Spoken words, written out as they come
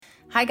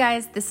Hi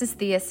guys, this is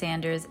Thea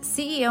Sanders,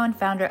 CEO and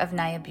founder of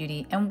Naya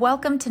Beauty, and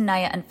welcome to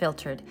Naya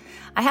Unfiltered.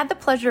 I had the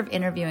pleasure of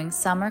interviewing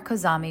Samer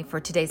Kozami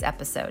for today's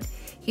episode.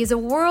 He is a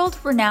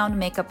world-renowned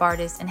makeup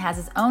artist and has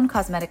his own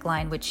cosmetic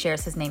line which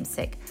shares his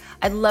namesake.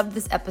 I loved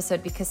this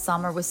episode because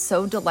Samer was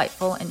so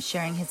delightful in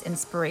sharing his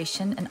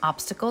inspiration and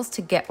obstacles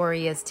to get where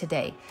he is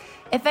today.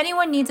 If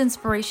anyone needs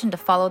inspiration to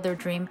follow their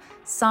dream,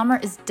 Samer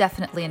is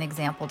definitely an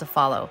example to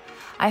follow.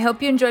 I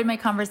hope you enjoyed my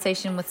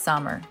conversation with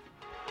Samer.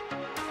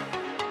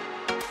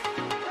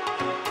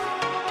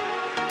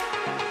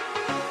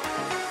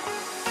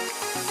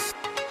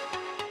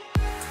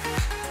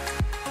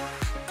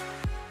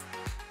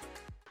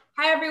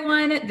 Hi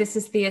everyone, this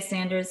is Thea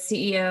Sanders,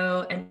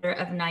 CEO and founder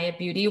of Naya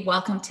Beauty.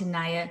 Welcome to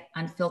Naya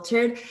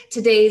Unfiltered.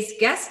 Today's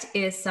guest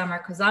is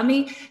Samer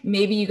Kozami.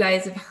 Maybe you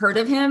guys have heard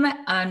of him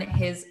on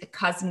his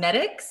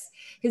cosmetics.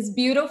 His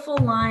beautiful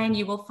line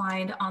you will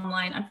find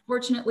online.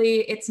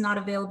 Unfortunately, it's not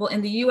available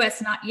in the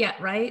US, not yet,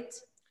 right?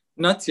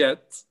 Not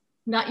yet.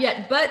 Not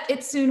yet, but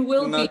it soon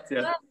will be. Not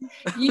yet.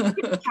 You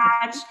can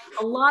catch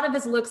a lot of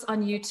his looks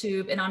on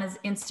YouTube and on his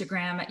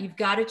Instagram. You've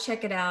got to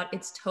check it out.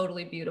 It's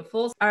totally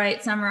beautiful. All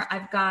right, Samer,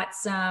 I've got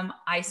some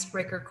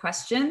icebreaker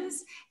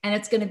questions, and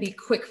it's going to be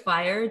quick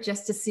fire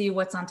just to see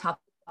what's on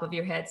top of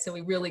your head so we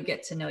really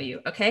get to know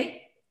you,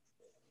 okay?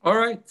 All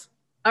right.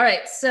 All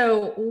right,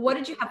 so what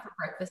did you have for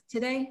breakfast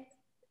today?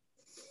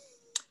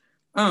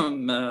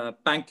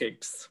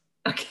 Pancakes.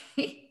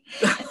 Okay.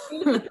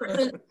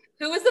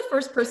 Who was the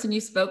first person you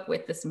spoke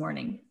with this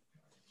morning?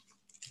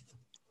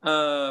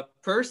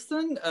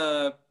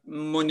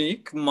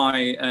 Monique,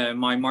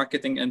 my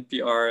marketing and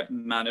PR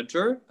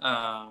manager,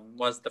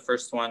 was the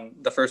first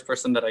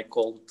person that I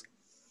called.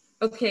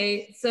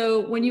 Okay, so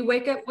when you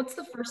wake up, what's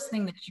the first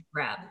thing that you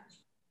grab?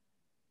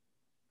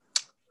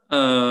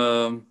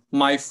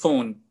 My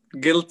phone.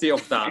 Guilty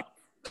of that.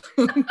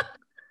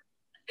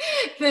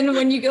 Then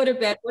when you go to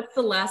bed, what's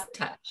the last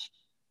touch?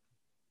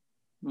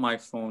 My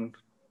phone.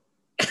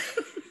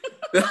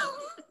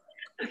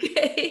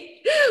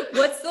 Okay.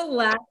 What's the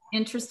last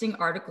interesting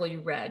article you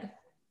read?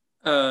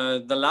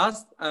 The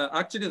last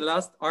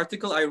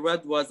article I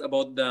read was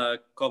about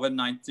the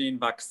COVID-19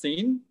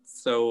 vaccine.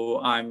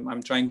 So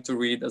I'm trying to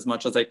read as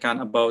much as I can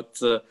about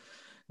the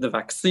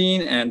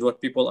vaccine and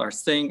what people are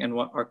saying and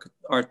what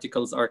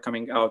articles are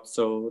coming out.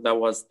 So that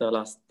was the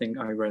last thing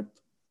I read.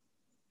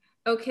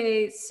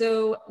 Okay.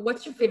 So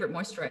what's your favorite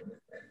moisturizer?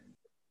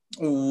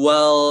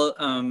 Well,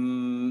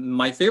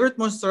 my favorite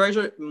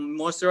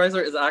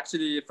moisturizer is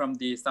actually from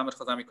the Samer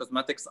Kozami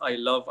Cosmetics. I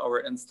love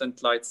our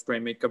Instant Light Spray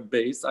Makeup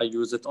Base. I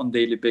use it on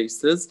daily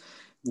basis.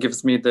 It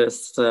gives me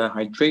this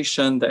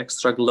hydration, the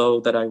extra glow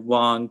that I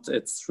want.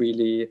 It's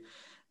really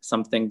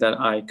something that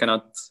I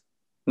cannot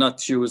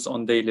not use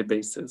on daily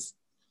basis.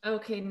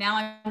 Okay, now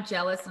I'm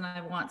jealous and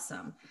I want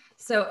some.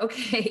 So,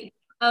 okay,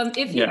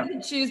 if you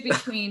could choose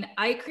between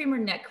eye cream or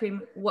neck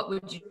cream, what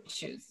would you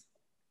choose?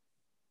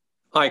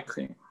 Eye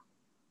cream.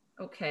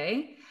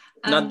 Okay.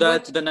 Not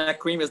that the neck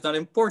cream is not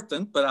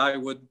important, but I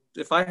would,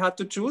 if I had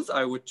to choose,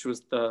 I would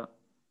choose the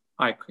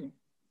eye cream.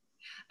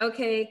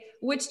 Okay.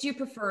 Which do you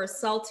prefer,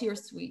 salty or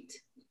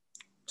sweet?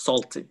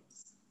 Salty.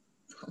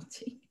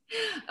 Salty.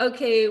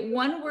 Okay.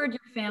 One word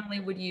your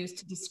family would use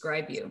to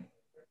describe you?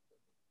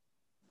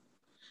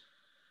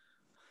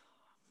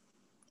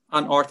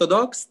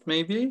 Unorthodox,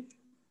 maybe.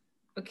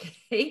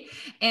 Okay.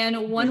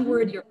 And one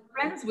word your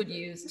friends would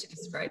use to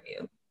describe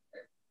you?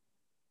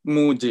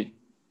 Moody.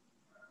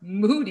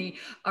 Moody.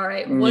 All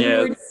right. One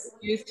word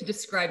you use to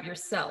describe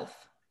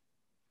yourself?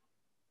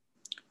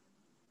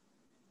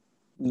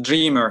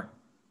 Dreamer.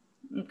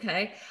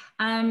 Okay.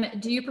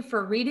 Do you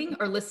prefer reading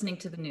or listening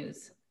to the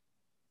news?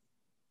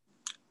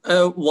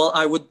 Well,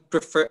 I would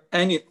prefer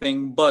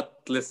anything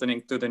but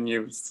listening to the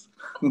news.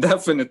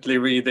 Definitely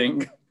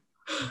reading.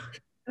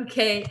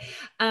 Okay.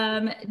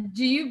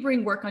 Do you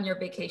bring work on your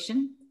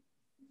vacation?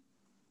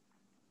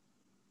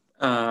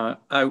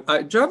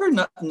 I'd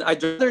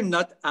rather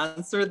not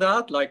answer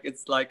that. Like,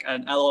 it's like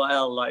an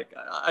LOL. Like,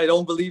 I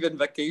don't believe in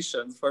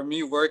vacations. For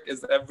me, work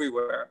is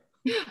everywhere.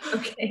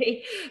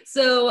 Okay.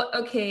 So,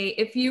 okay,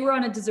 if you were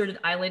on a deserted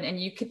island and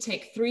you could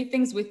take 3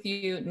 things with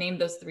you, name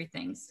those 3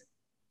 things.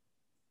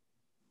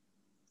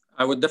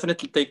 I would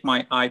definitely take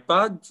my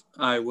iPad.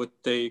 I would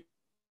take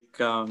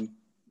a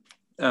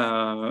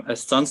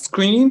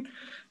sunscreen.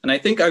 And I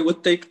think I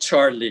would take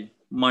Charlie,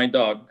 my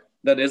dog,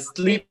 that is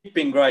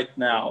sleeping right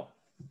now.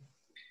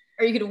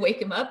 Are you going to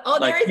wake him up? Oh,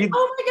 like there is.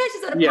 Oh my gosh,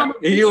 is that a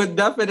Pomeranian? He would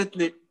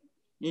definitely,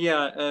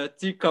 a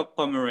teacup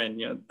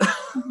Pomeranian.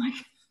 Oh my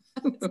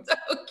God, that's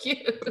so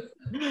cute.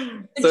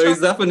 So he's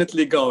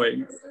definitely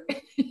going.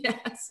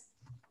 Yes.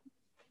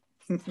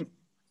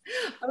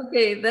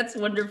 Okay, that's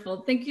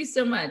wonderful. Thank you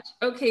so much.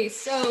 Okay,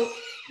 so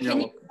can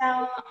you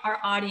tell our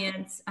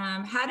audience,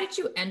 how did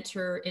you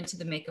enter into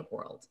the makeup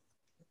world?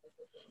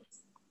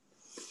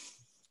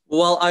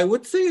 Well, I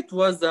would say it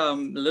was a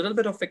little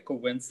bit of a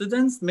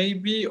coincidence,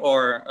 maybe,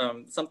 or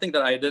something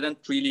that I didn't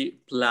really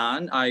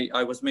plan.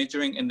 I was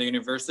majoring in the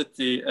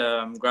university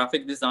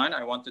graphic design.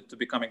 I wanted to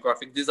become a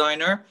graphic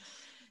designer.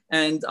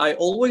 And I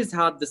always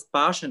had this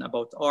passion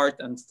about art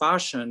and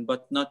fashion,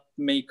 but not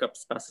makeup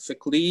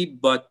specifically.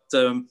 But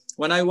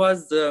when I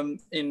was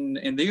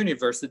in the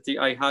university,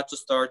 I had to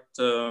start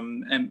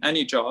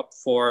any job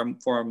for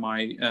my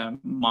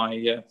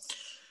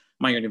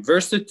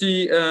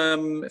university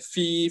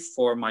fee,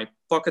 for my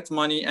pocket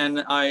money.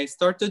 And I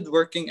started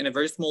working in a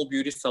very small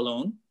beauty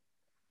salon,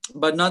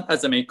 but not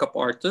as a makeup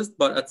artist,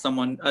 but as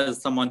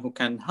someone who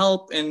can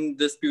help in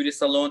this beauty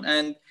salon.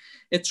 And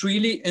it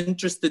really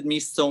interested me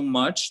so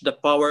much, the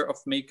power of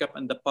makeup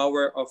and the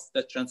power of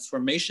the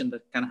transformation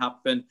that can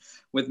happen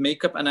with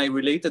makeup. And I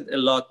related a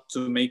lot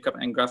to makeup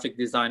and graphic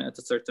design at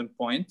a certain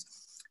point.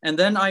 And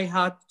then I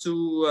had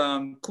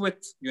to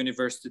quit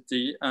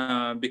university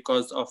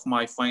because of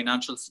my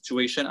financial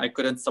situation. I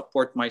couldn't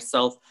support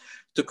myself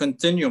to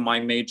continue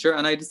my major.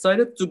 And I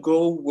decided to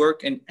go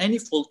work in any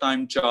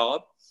full-time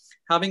job,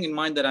 having in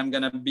mind that I'm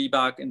going to be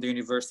back in the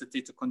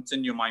university to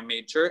continue my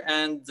major.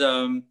 And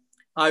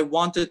I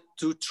wanted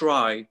to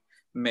try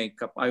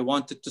makeup. I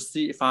wanted to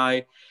see if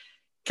I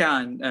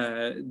can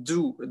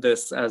do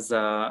this as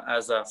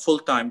a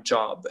full-time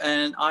job.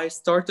 And I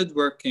started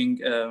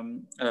working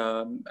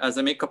as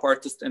a makeup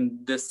artist in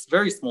this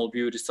very small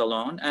beauty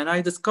salon. And I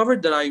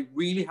discovered that I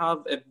really have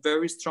a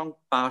very strong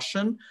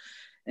passion.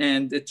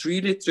 And it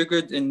really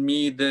triggered in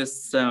me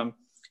this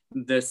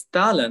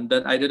talent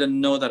that I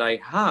didn't know that I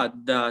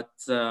had,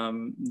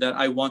 that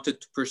I wanted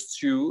to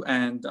pursue.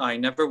 And I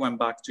never went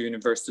back to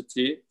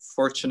university,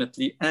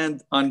 fortunately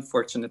and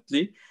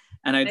unfortunately.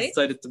 And I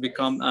decided to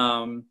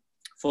become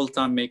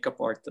full-time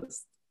makeup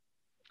artist.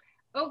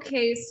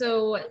 Okay,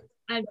 so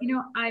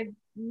I've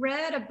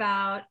read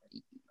about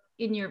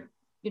in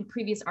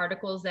previous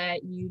articles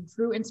that you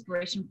drew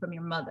inspiration from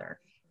your mother.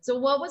 So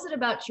what was it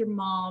about your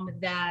mom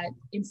that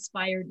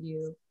inspired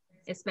you,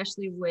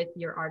 especially with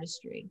your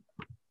artistry?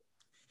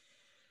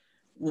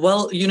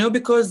 Well,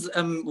 because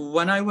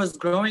when I was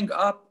growing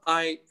up,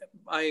 I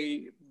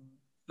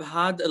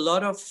had a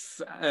lot of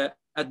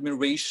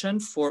admiration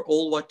for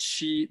all what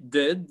she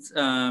did,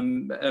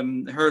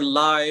 her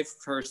life,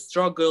 her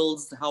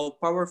struggles, how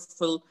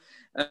powerful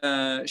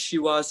she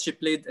was. She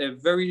played a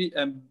very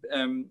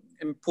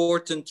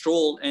important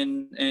role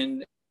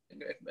in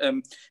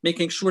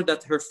making sure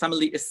that her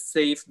family is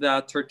safe,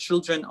 that her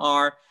children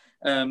are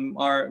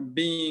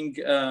being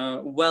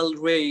well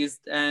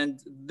raised.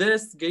 And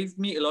this gave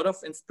me a lot of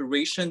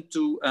inspiration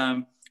to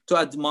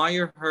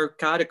admire her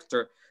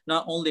character,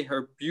 not only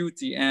her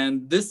beauty.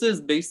 And this is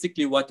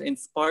basically what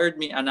inspired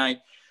me. And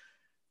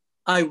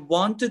I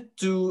wanted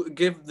to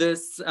give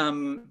this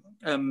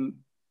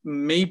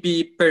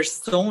maybe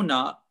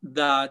persona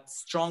that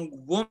strong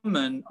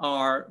women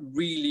are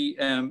really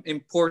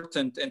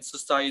important in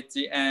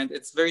society. And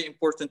it's very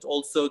important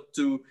also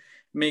to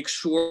make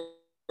sure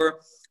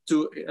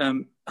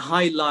to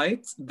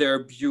highlight their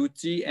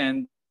beauty,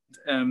 and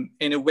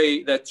in a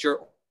way that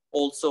you're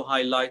also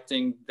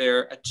highlighting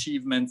their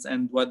achievements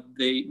and what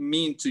they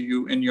mean to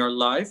you in your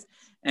life.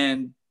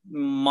 And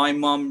my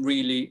mom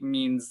really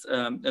means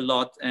a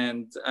lot,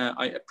 and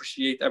I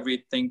appreciate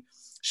everything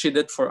she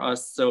did for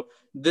us. So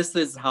this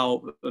is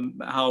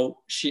how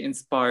she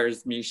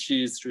inspires me.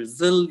 She's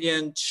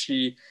resilient,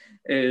 she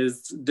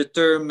is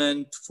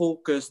determined,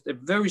 focused, a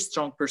very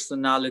strong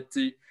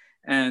personality.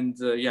 And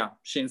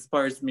she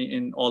inspires me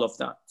in all of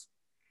that.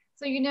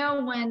 So,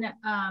 when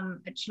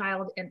a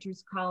child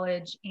enters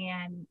college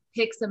and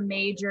picks a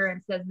major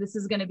and says, this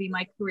is going to be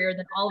my career,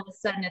 then all of a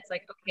sudden it's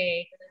like,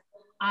 okay,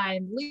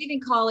 I'm leaving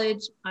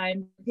college,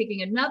 I'm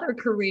picking another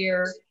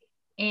career,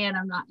 and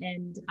I'm not,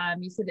 and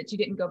you said that you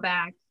didn't go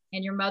back,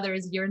 and your mother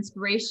is your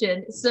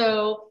inspiration.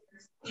 So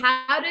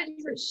how did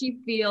she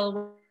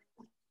feel?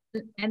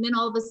 And then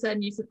all of a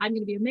sudden you said, I'm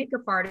going to be a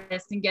makeup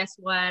artist, and guess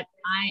what?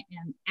 I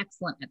am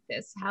excellent at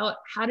this.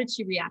 How did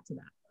she react to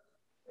that?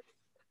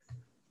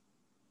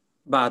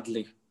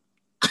 Badly.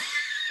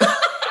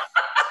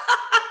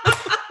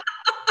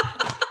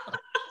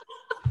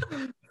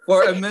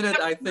 For a minute,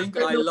 I think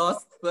I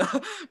lost.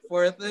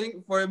 For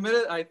a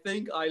minute, I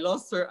think I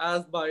lost her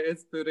as my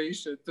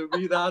inspiration. To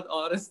be that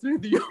honest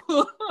with you,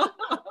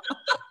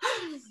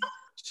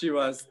 she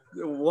was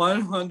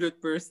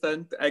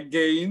 100%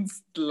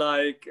 against.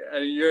 Like,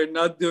 you're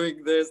not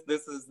doing this.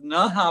 This is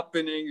not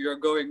happening. You're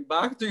going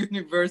back to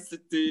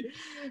university.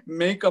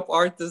 Makeup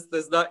artist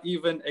is not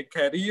even a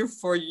career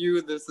for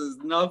you. This is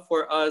not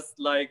for us.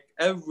 Like,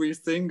 every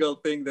single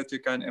thing that you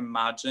can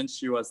imagine,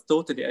 she was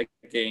totally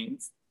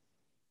against.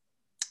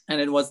 And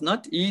it was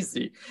not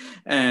easy.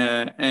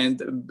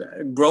 And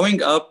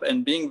growing up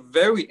and being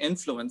very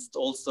influenced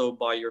also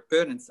by your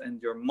parents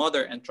and your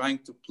mother, and trying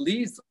to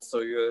please also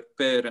your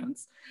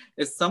parents,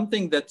 is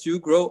something that you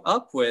grow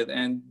up with.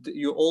 And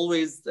you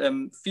always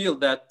feel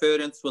that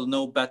parents will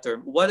know better.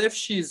 What if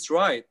she's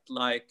right?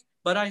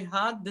 But I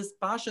had this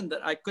passion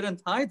that I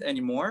couldn't hide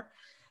anymore.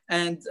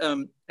 And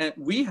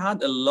we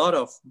had a lot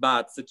of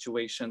bad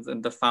situations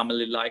in the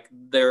family. Like,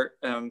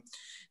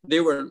 they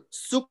were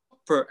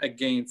super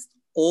against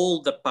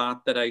all the path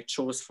that I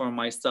chose for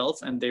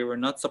myself, and they were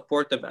not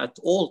supportive at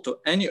all to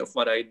any of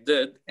what I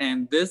did.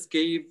 And this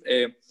gave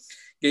a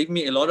gave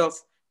me a lot of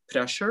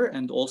pressure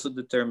and also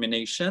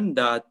determination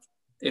that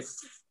if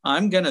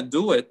I'm gonna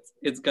do it,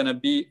 it's gonna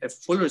be a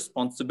full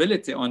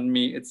responsibility on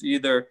me. It's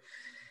either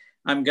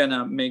I'm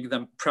gonna make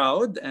them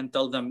proud and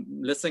tell them,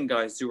 listen,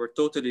 guys, you were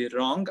totally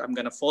wrong. I'm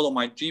gonna follow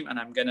my dream and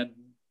I'm gonna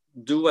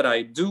do what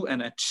I do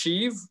and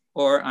achieve,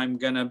 or I'm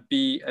gonna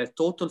be a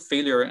total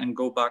failure and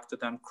go back to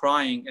them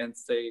crying and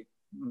say,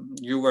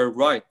 you were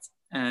right.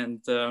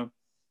 And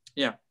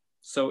yeah,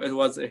 so it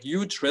was a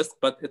huge risk,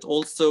 but it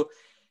also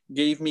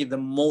gave me the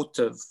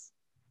motive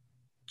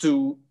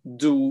to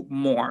do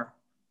more.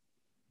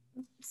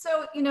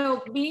 So,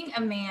 being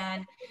a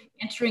man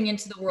entering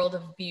into the world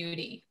of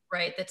beauty,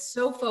 right, that's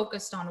so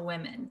focused on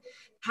women,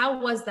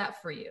 how was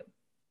that for you?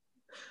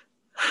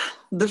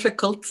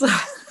 Difficult.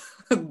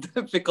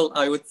 Difficult,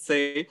 I would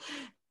say,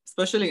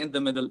 especially in the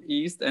Middle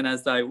East. And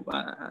as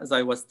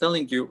I was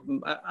telling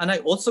you, and I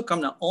also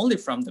come not only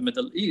from the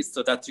Middle East,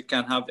 so that you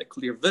can have a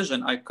clear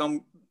vision. I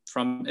come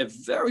from a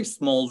very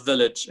small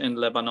village in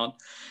Lebanon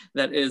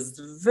that is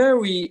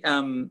very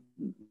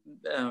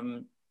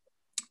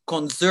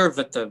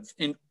conservative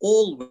in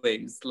all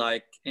ways,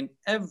 like in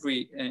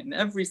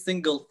every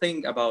single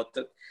thing about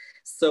it.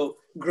 So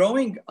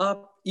growing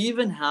up,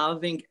 even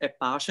having a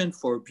passion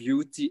for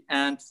beauty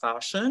and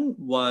fashion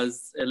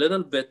was a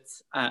little bit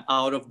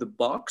out of the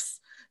box.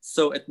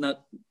 So it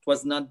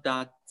was not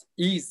that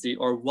easy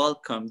or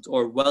welcomed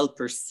or well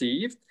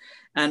perceived.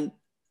 And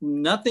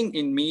nothing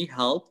in me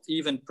helped,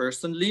 even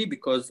personally,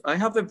 because I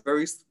have a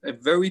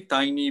very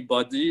tiny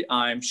body.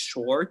 I'm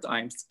short,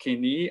 I'm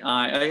skinny,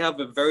 I have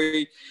a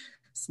very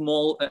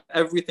small,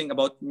 everything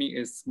about me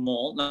is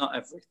small, not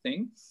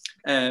everything.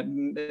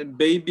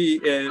 Baby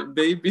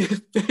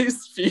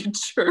face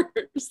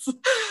features,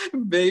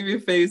 baby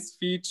face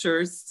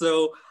features.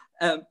 So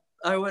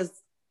I was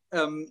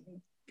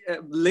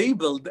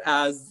labeled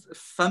as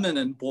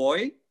feminine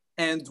boy,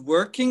 and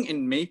working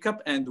in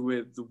makeup and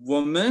with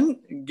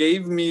women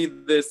gave me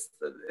this,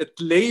 it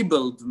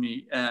labeled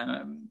me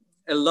a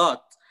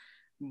lot.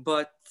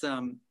 But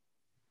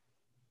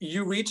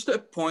you reached a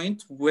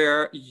point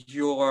where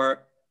you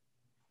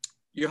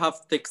have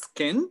thick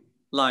skin,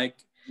 like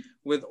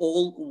with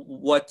all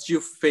what you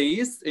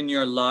face in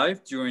your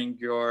life during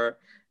your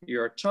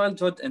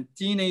childhood and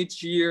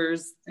teenage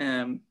years,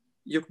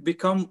 you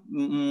become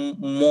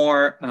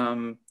more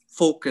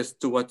focused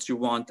to what you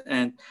want.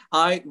 And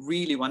I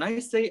really, when I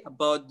say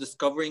about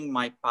discovering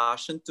my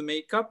passion to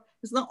makeup,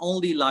 it's not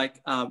only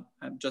like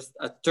just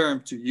a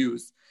term to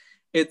use.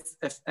 It's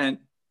an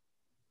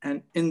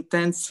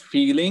intense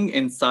feeling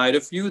inside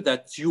of you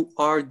that you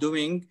are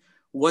doing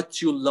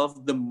what you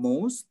love the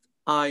most.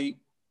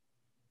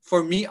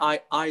 For me,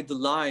 I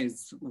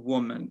idolize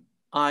women.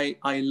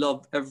 I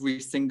love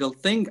every single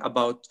thing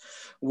about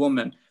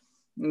women.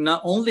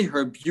 Not only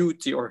her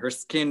beauty or her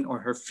skin or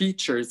her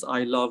features,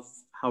 I love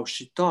how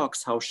she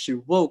talks, how she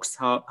walks,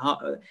 how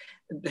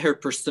her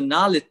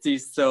personality.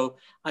 So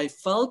I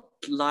felt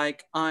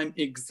like I'm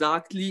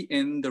exactly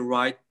in the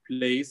right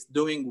place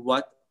doing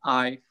what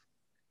I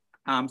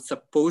am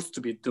supposed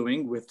to be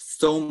doing with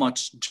so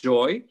much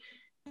joy.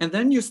 And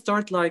then you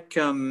start like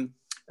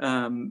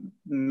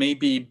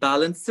maybe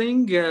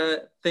balancing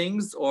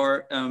things,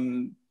 or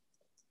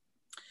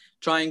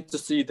trying to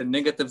see the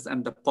negatives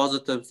and the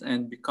positives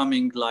and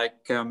becoming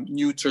like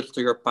neutral to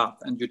your path,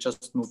 and you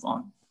just move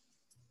on.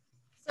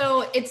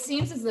 So it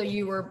seems as though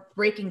you were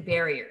breaking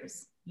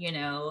barriers,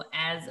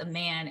 as a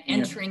man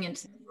entering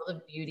into the world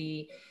of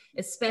beauty,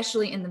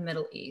 especially in the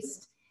Middle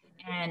East,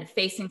 and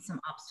facing some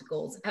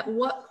obstacles. At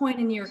what point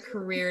in your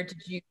career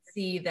did you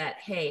see that,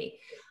 hey,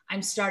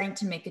 I'm starting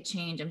to make a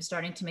change, I'm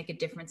starting to make a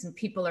difference, and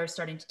people are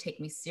starting to take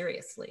me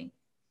seriously?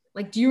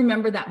 Like, do you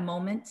remember that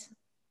moment?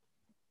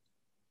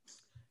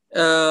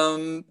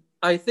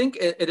 I think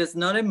it is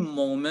not a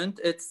moment.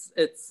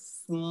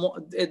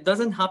 It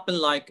doesn't happen,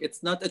 like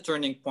it's not a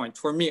turning point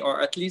for me,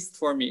 or at least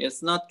for me,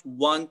 it's not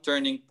one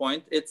turning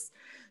point. It's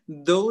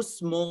those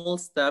small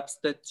steps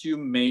that you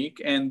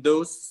make, and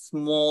those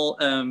small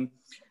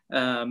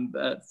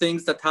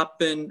things that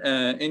happen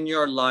in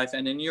your life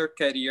and in your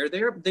career.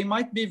 They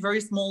might be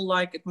very small,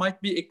 like it might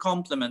be a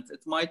compliment,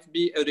 it might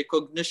be a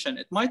recognition,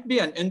 it might be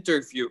an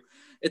interview,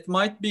 it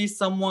might be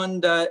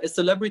a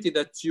celebrity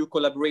that you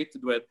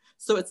collaborated with.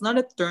 So it's not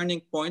a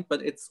turning point,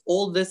 but it's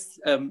all this,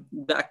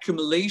 the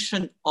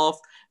accumulation of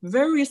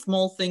very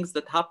small things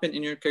that happen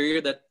in your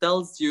career that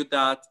tells you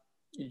that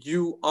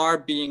you are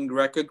being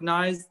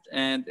recognized,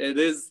 and it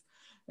is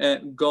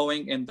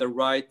going in the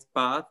right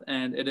path,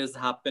 and it is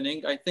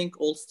happening. I think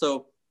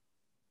also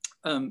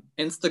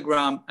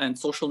Instagram and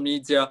social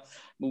media,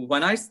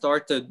 when I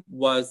started,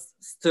 was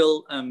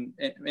still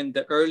in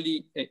the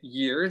early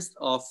years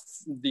of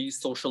the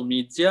social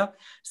media.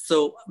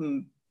 So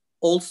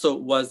also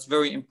was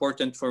very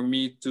important for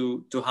me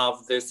to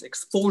have this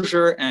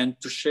exposure and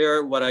to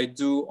share what I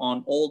do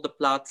on all the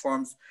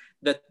platforms.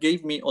 That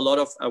gave me a lot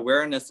of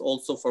awareness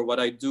also for what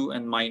I do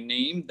and my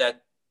name,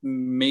 that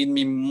made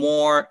me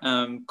more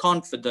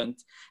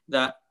confident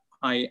that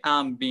I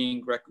am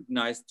being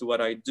recognized to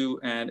what I do,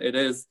 and it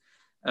is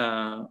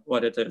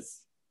what it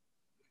is.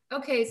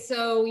 Okay,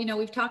 so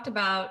we've talked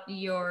about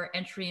your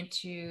entry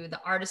into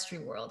the artistry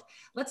world.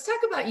 Let's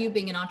talk about you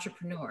being an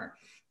entrepreneur.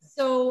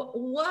 So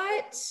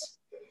what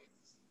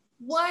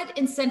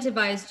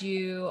incentivized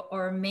you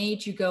or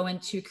made you go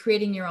into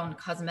creating your own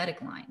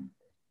cosmetic line?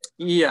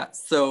 Yeah,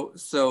 so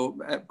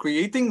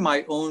creating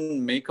my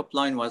own makeup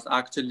line was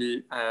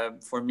actually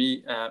for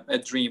me a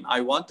dream.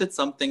 I wanted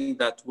something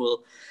that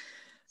will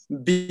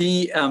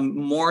be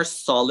more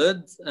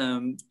solid,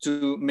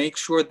 to make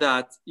sure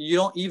that you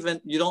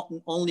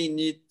don't only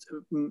need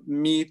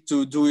me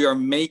to do your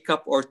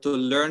makeup or to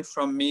learn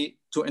from me,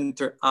 to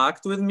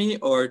interact with me,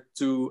 or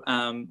to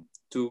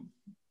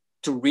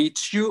to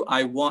reach you.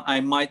 I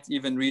might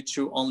even reach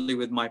you only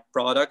with my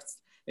products.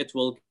 It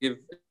will give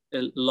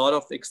a lot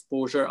of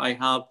exposure.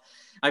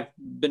 I've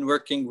been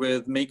working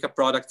with makeup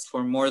products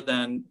for more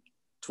than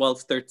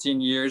 12,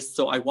 13 years.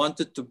 So I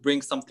wanted to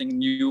bring something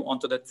new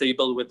onto the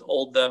table with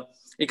all the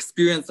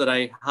experience that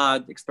I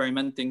had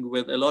experimenting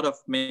with a lot of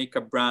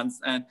makeup brands.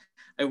 And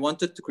I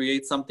wanted to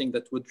create something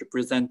that would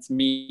represent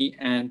me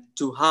and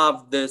to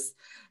have this.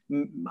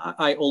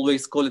 I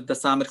always call it the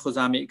Samer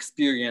Khuzami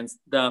experience,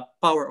 the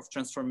power of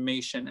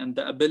transformation and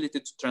the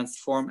ability to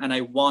transform. And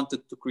I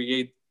wanted to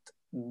create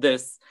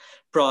this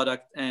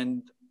product.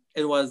 And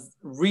it was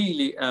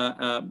really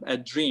a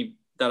dream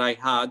that I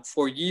had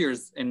for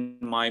years in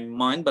my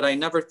mind, but I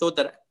never thought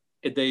that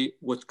a day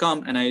would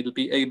come and I'll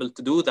be able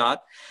to do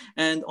that.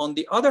 And on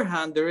the other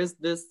hand, there is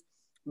this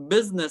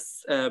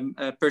business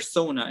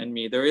persona in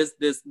me. There is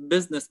this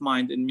business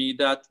mind in me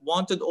that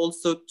wanted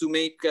also to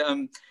make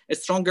a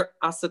stronger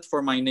asset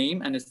for my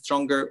name and a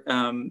stronger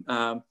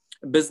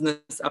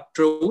business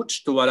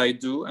approach to what I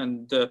do.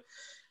 And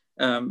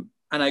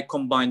I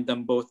combined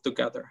them both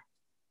together.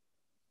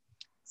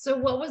 So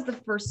what was the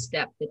first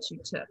step that you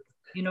took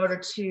in order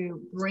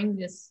to bring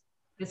this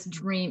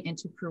dream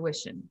into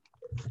fruition?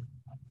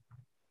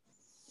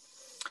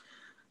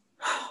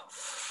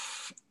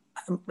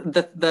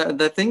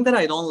 The thing that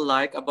I don't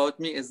like about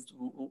me is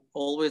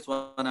always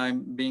when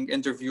I'm being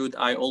interviewed,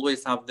 I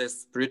always have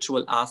this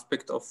spiritual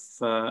aspect of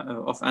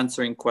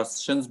answering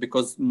questions,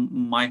 because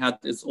my head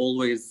is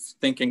always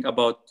thinking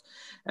about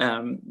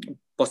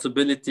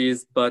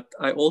possibilities. But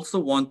I also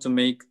want to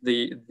make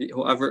the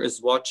whoever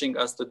is watching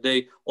us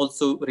today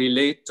also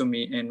relate to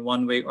me in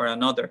one way or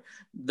another.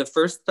 The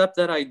first step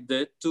that I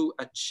did to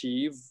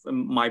achieve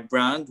my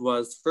brand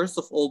was, first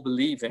of all,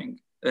 believing.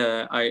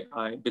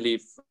 I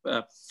believe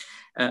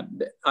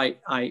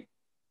I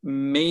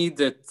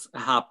made it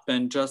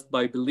happen just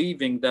by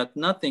believing that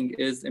nothing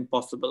is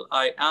impossible.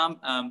 I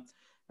am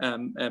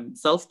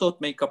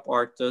self-taught makeup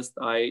artist.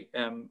 I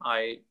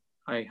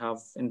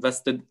have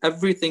invested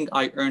everything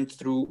I earned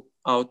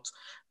throughout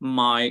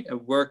my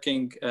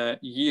working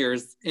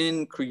years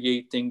in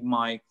creating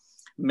my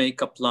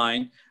makeup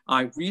line.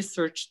 I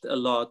researched a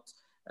lot,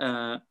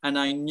 and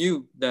I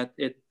knew that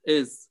it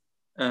is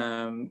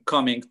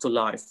coming to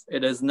life.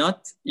 It is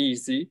not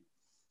easy,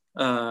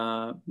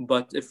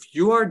 but if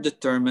you are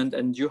determined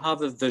and you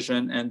have a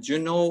vision and you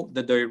know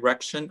the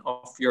direction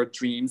of your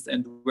dreams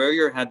and where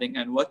you're heading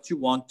and what you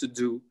want to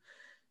do,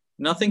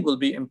 nothing will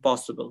be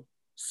impossible.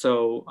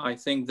 So I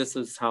think this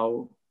is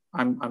how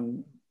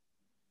I'm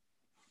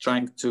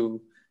trying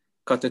to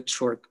cut it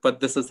short, but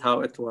this is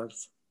how it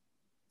was.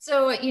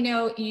 So,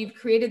 you've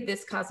created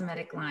this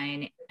cosmetic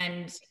line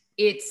and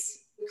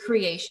it's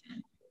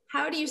creation.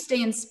 How do you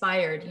stay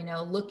inspired,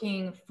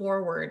 looking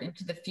forward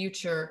into the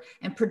future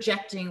and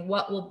projecting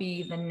what will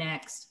be the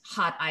next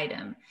hot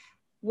item?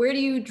 Where do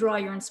you draw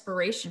your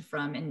inspiration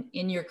from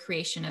in your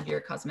creation of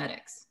your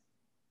cosmetics?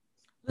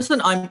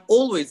 Listen, I'm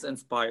always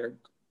inspired.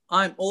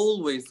 I'm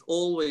always,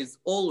 always,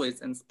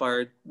 always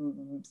inspired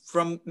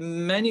from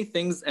many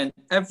things, and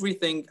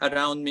everything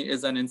around me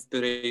is an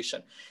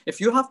inspiration.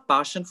 If you have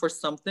passion for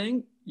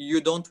something,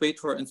 you don't wait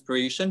for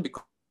inspiration,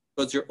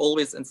 because you're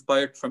always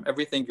inspired from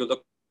everything you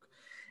look.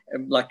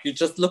 Like, you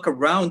just look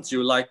around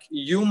you, like,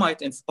 you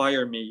might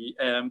inspire me.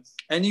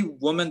 Any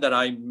woman that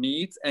I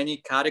meet, any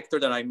character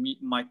that I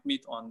might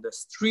meet on the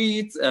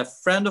street, a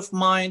friend of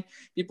mine,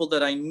 people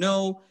that I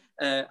know,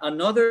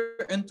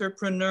 another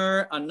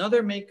entrepreneur,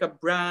 another makeup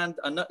brand.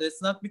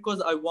 It's not because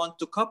I want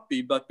to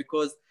copy, but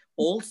because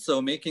also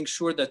making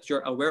sure that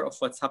you're aware of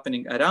what's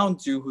happening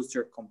around you, who's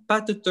your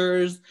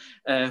competitors,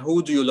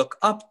 who do you look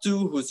up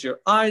to, who's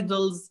your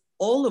idols.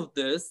 All of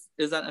this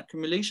is an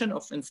accumulation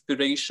of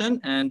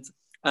inspiration and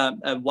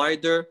a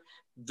wider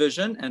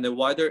vision and a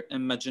wider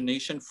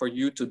imagination for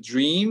you to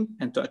dream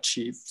and to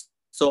achieve.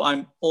 So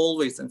I'm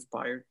always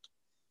inspired.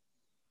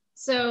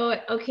 So,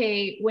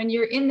 okay, when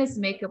you're in this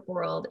makeup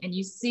world and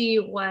you see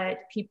what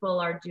people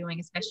are doing,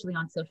 especially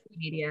on social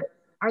media,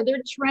 are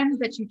there trends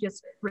that you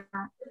just,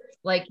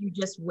 like, you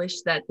just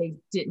wish that they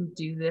didn't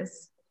do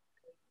this?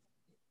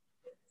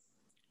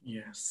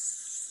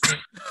 Yes.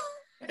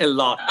 A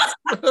lot.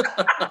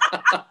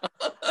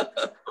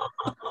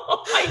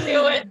 I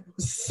knew it.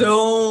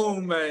 So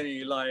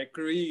many, like,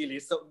 really.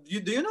 So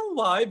do you know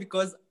why?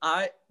 Because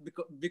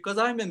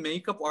I'm a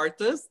makeup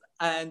artist,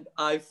 and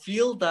I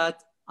feel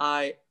that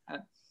I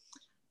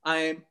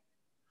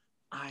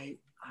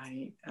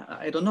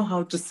I don't know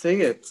how to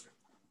say it.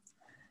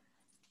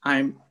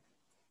 I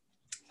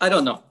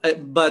don't know,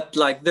 but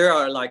like there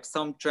are like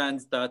some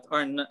trends that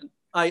are not,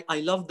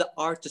 I love the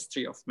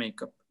artistry of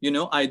makeup. You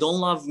know, I don't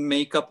love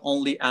makeup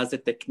only as a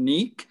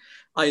technique.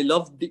 I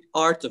love the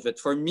art of it.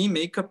 For me,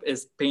 makeup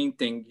is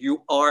painting.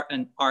 You are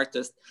an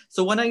artist.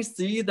 So when I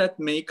see that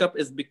makeup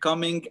is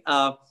becoming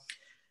a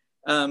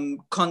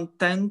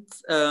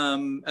content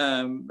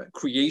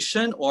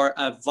creation or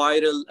a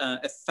viral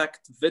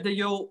effect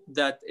video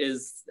that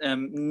is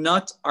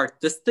not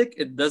artistic,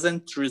 it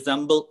doesn't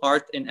resemble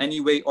art in any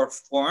way or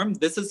form.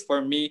 This is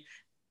for me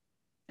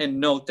a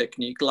no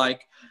technique.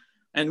 Like,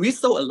 and we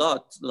saw a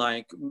lot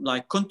like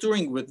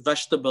contouring with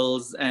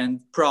vegetables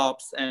and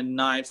props and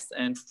knives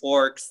and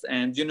forks,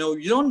 and you know,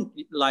 you don't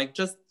like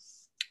just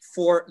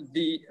for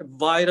the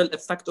viral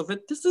effect of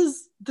it. This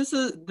is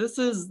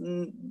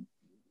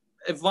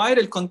a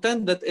viral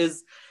content that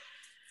is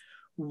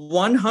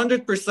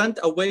 100%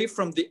 away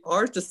from the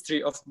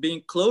artistry of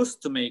being close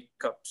to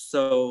makeup.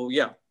 So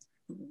yeah,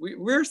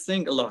 we're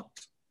seeing a lot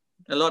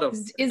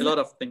of things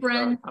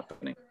are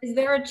happening. Is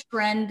there a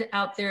trend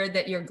out there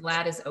that you're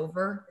glad is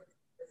over?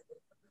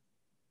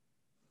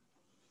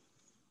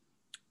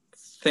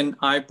 Thin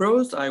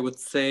eyebrows, I would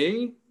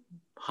say.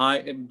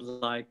 High,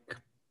 like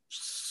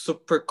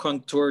super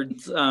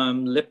contoured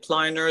lip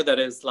liner that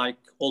is like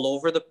all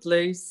over the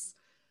place.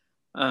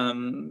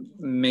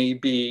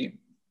 Maybe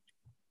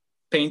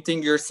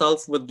painting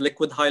yourself with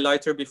liquid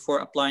highlighter before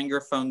applying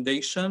your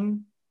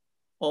foundation.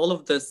 All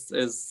of this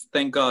is,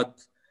 thank God,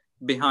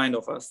 behind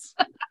of us.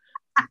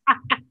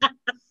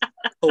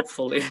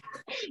 Hopefully.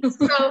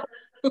 So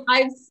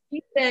I've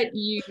seen that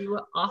you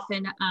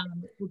often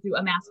will do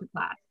a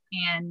masterclass,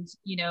 and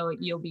you know,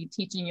 you'll be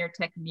teaching your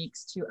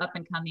techniques to up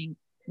and coming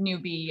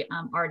newbie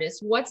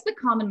artists. What's the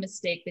common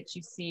mistake that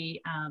you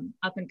see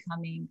up and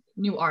coming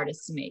new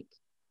artists make?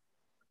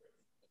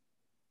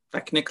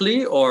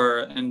 Technically, or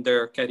in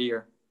their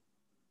career?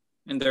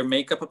 In their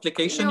makeup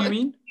application, you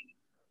mean?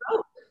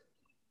 Both.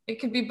 It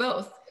could be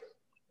both.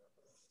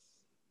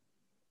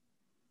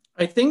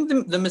 I think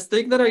the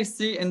mistake that I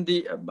see in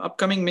the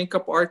upcoming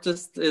makeup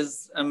artists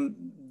is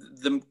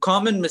the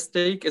common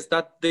mistake is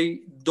that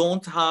they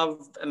don't have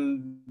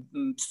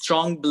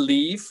strong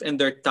belief in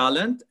their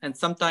talent, and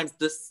sometimes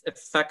this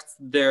affects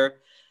their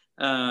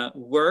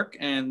work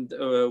and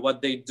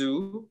what they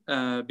do,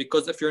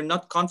 because if you're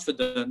not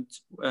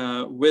confident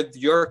with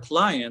your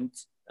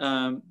client,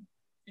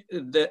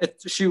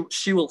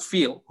 she will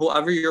feel,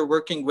 whoever you're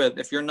working with,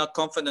 if you're not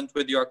confident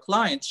with your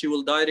client, she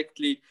will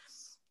directly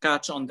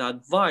catch on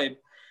that vibe,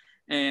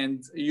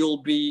 and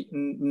you'll be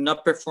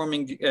not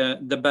performing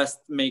the best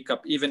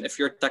makeup, even if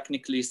you're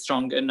technically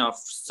strong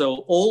enough.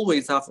 So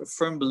always have a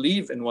firm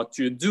belief in what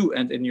you do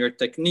and in your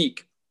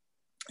technique,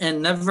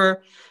 and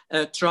never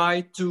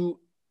try to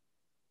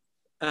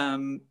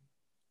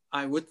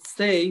I would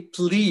say,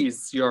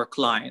 please your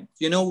client.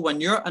 You know,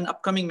 when you're an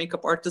upcoming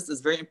makeup artist,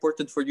 it's very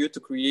important for you to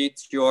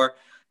create your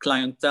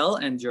clientele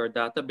and your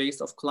database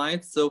of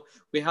clients. So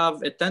we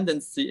have a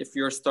tendency, if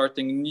you're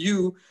starting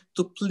new,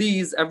 to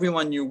please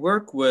everyone you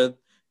work with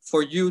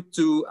for you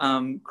to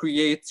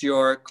create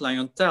your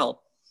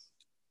clientele.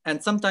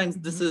 And sometimes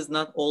this is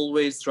not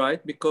always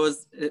right,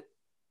 because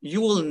you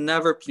will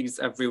never please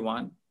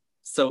everyone.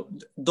 So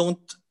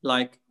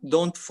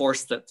don't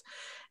force it.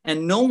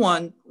 And no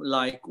one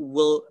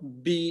will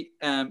be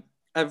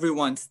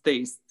everyone's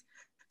taste.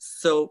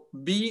 So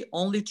be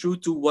only true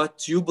to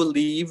what you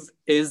believe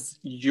is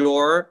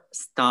your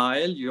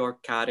style, your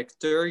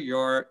character,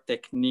 your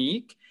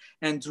technique,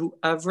 and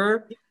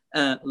whoever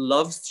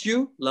loves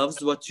you, loves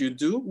what you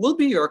do, will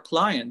be your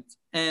client.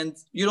 And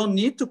you don't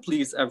need to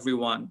please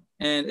everyone.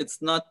 And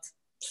it's not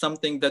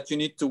something that you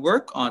need to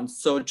work on.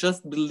 So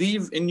just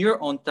believe in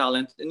your own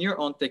talent, in your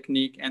own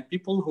technique, and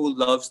people who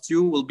loves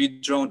you will be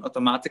drawn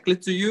automatically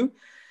to you.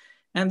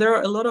 And there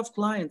are a lot of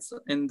clients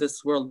in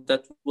this world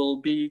that will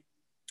be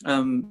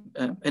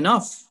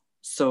enough.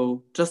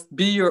 So just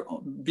be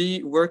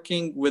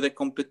working with a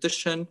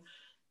competition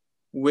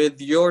with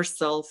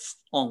yourself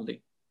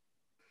only.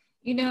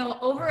 You know,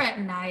 over at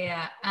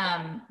Naya,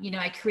 you know,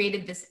 I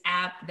created this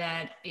app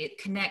that it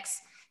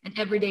connects an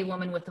everyday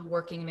woman with a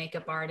working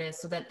makeup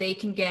artist so that they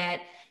can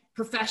get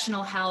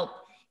professional help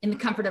in the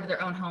comfort of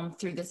their own home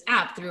through this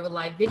app, through a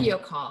live video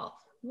call.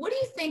 What do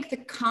you think the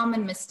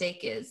common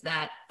mistake is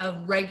that a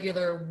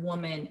regular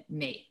woman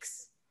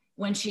makes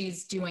when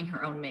she's doing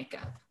her own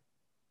makeup?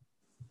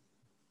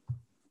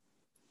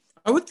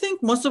 I would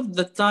think most of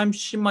the time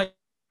she might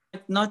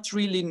not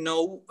really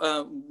know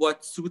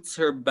what suits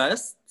her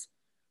best,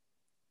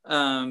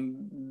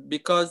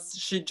 because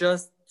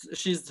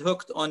she's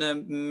hooked on a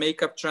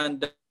makeup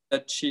trend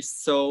that she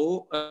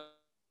saw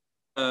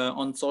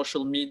on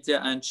social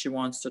media, and she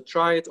wants to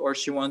try it, or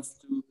she wants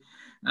to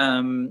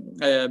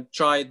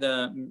try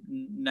the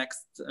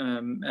next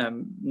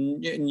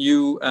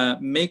new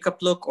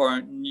makeup look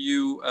or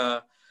new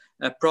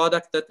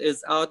product that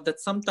is out, that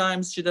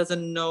sometimes she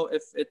doesn't know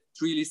if it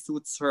really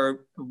suits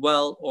her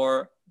well,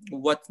 or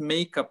what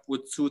makeup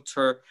would suit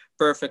her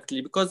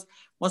perfectly. Because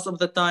most of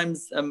the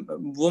times,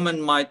 women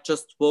might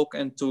just walk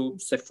into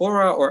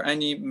Sephora or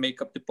any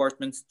makeup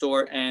department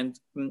store, and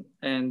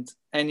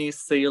any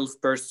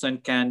salesperson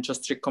can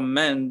just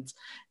recommend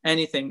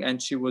anything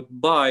and she would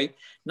buy,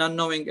 not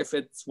knowing if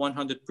it's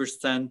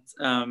 100%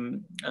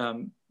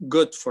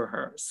 good for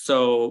her.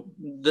 So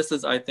this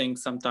is, I think,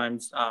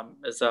 sometimes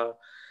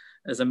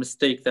is a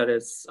mistake that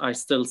I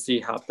still see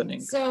happening.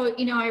 So,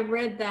 I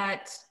read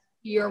that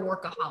you're a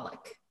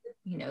workaholic,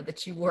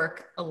 that you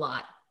work a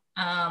lot.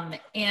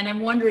 And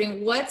I'm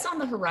wondering what's on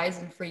the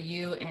horizon for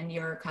you and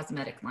your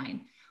cosmetic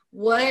line.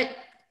 What,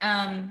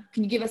 can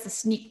you give us a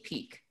sneak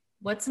peek?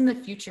 What's in the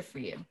future for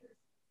you?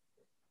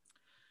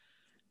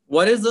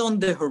 What is on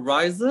the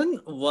horizon?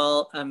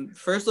 Well,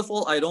 first of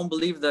all, I don't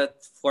believe that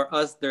for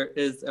us there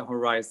is a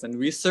horizon.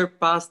 We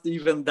surpassed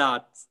even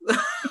that.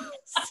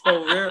 So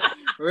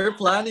we're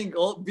planning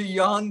all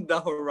beyond the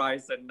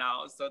horizon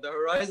now. So the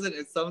horizon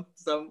is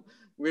some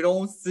we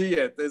don't see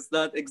it. It's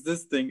not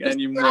existing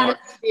anymore.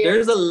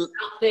 There's out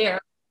there.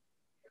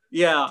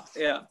 Yeah.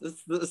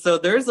 So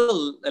there's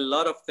a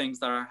lot of things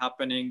that are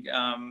happening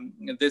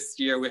this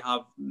year. We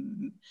have,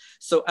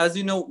 so as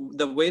you know,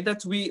 the way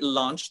that we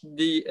launched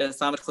the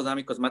Samer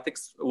Khuzami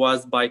Cosmetics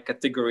was by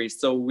category.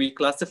 So we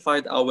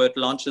classified our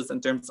launches in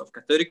terms of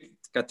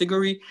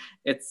category.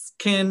 It's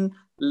skin,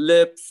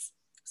 lips,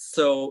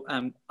 so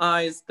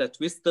eyes, that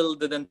we still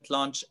didn't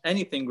launch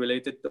anything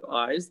related to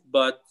eyes,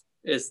 but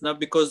it's not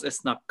because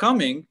it's not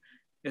coming.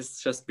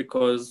 It's just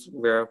because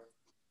we're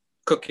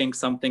cooking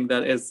something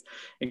that is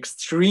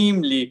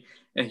extremely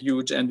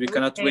huge, and we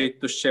cannot wait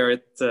to share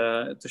it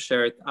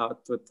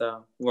out with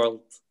the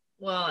world.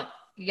 Well,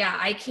 yeah,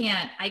 I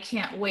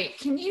can't wait.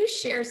 Can you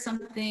share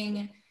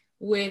something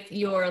with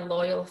your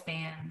loyal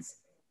fans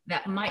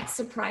that might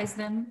surprise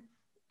them?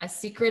 A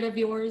secret of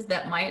yours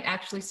that might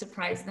actually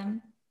surprise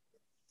them?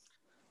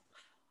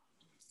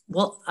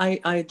 Well,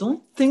 I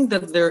don't think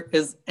that there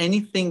is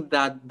anything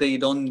that they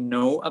don't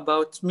know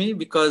about me,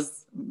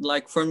 because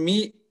like for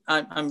me,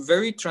 I'm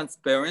very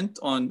transparent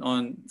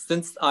on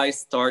since I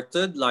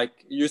started.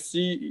 Like you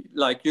see,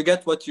 like you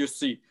get what you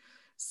see.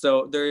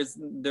 So there's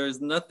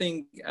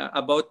nothing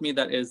about me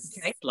that is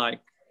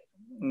like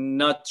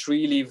not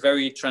really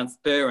very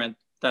transparent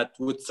that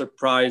would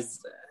surprise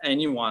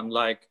anyone.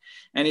 Like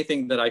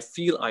anything that I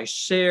feel, I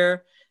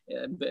share.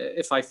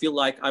 If I feel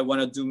like I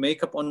want to do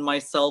makeup on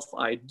myself,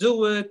 I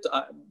do it.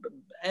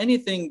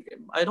 Anything,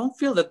 I don't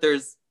feel that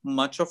there's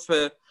much of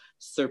a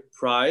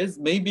surprise.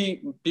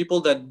 Maybe people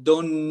that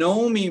don't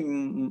know me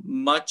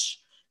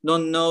much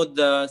don't know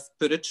the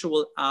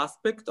spiritual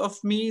aspect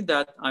of me,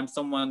 that I'm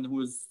someone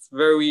who's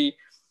very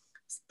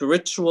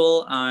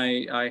spiritual.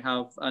 I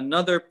have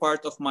another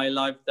part of my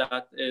life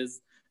that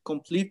is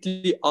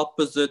completely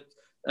opposite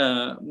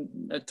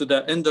to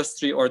the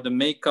industry or the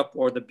makeup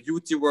or the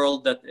beauty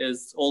world, that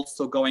is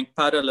also going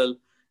parallel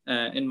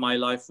in my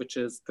life, which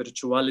is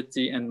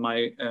spirituality and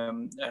my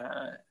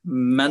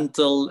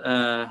mental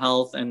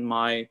health and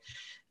my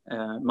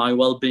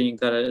well-being.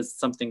 That is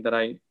something that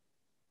I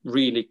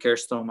really care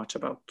so much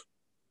about.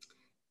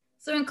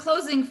 So in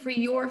closing, for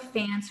your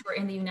fans who are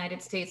in the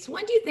United States,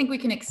 when do you think we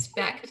can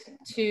expect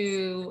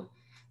to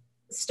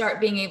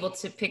start being able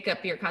to pick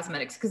up your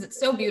cosmetics? Because it's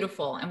so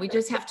beautiful and we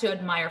just have to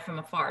admire from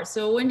afar.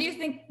 So when do you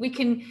think we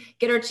can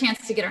get our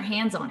chance to get our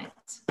hands on it?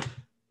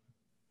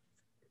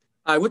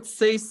 I would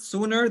say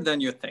sooner than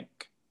you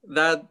think.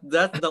 That's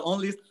the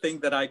only thing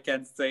that I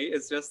can say,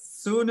 is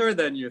just sooner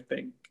than you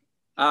think.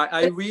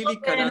 I really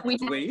cannot wait.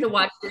 We have to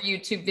watch your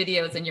YouTube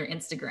videos and your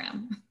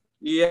Instagram.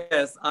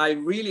 Yes, I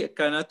really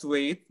cannot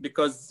wait,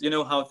 because you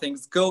know how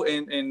things go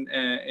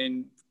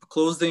in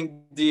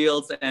closing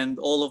deals and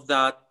all of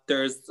that.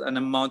 There's an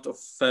amount of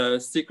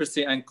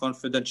secrecy and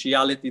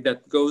confidentiality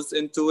that goes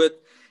into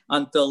it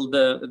until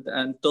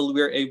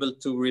we're able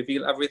to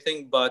reveal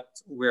everything.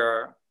 But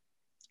we're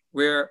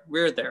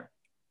there.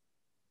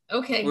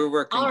 Okay. We're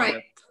working on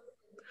it.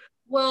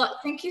 Well,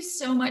 thank you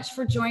so much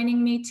for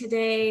joining me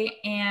today.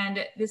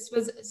 And this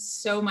was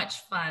so much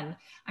fun.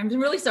 I'm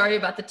really sorry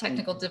about the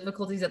technical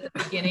difficulties at the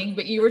beginning,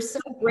 but you were so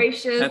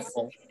gracious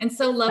and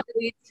so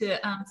lovely to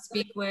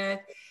speak with.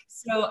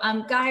 So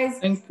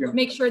guys,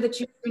 make sure that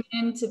you tune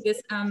into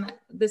this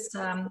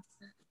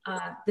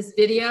this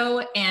video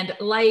and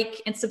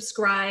like and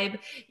subscribe,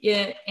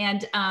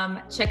 and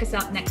check us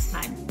out next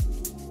time.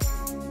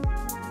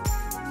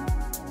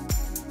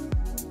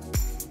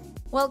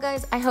 Well,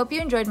 guys, I hope you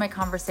enjoyed my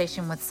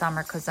conversation with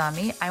Samer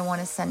Khuzami. I want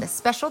to send a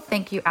special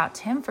thank you out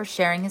to him for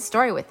sharing his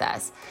story with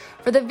us.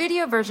 For the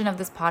video version of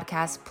this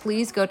podcast,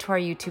 please go to our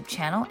YouTube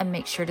channel and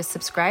make sure to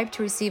subscribe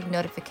to receive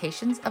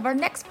notifications of our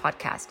next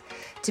podcast.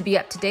 To be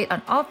up to date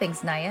on all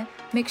things Naya,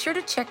 make sure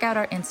to check out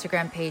our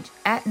Instagram page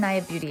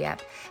 @NayaBeautyApp.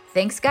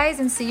 Thanks,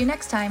 guys, and see you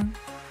next time.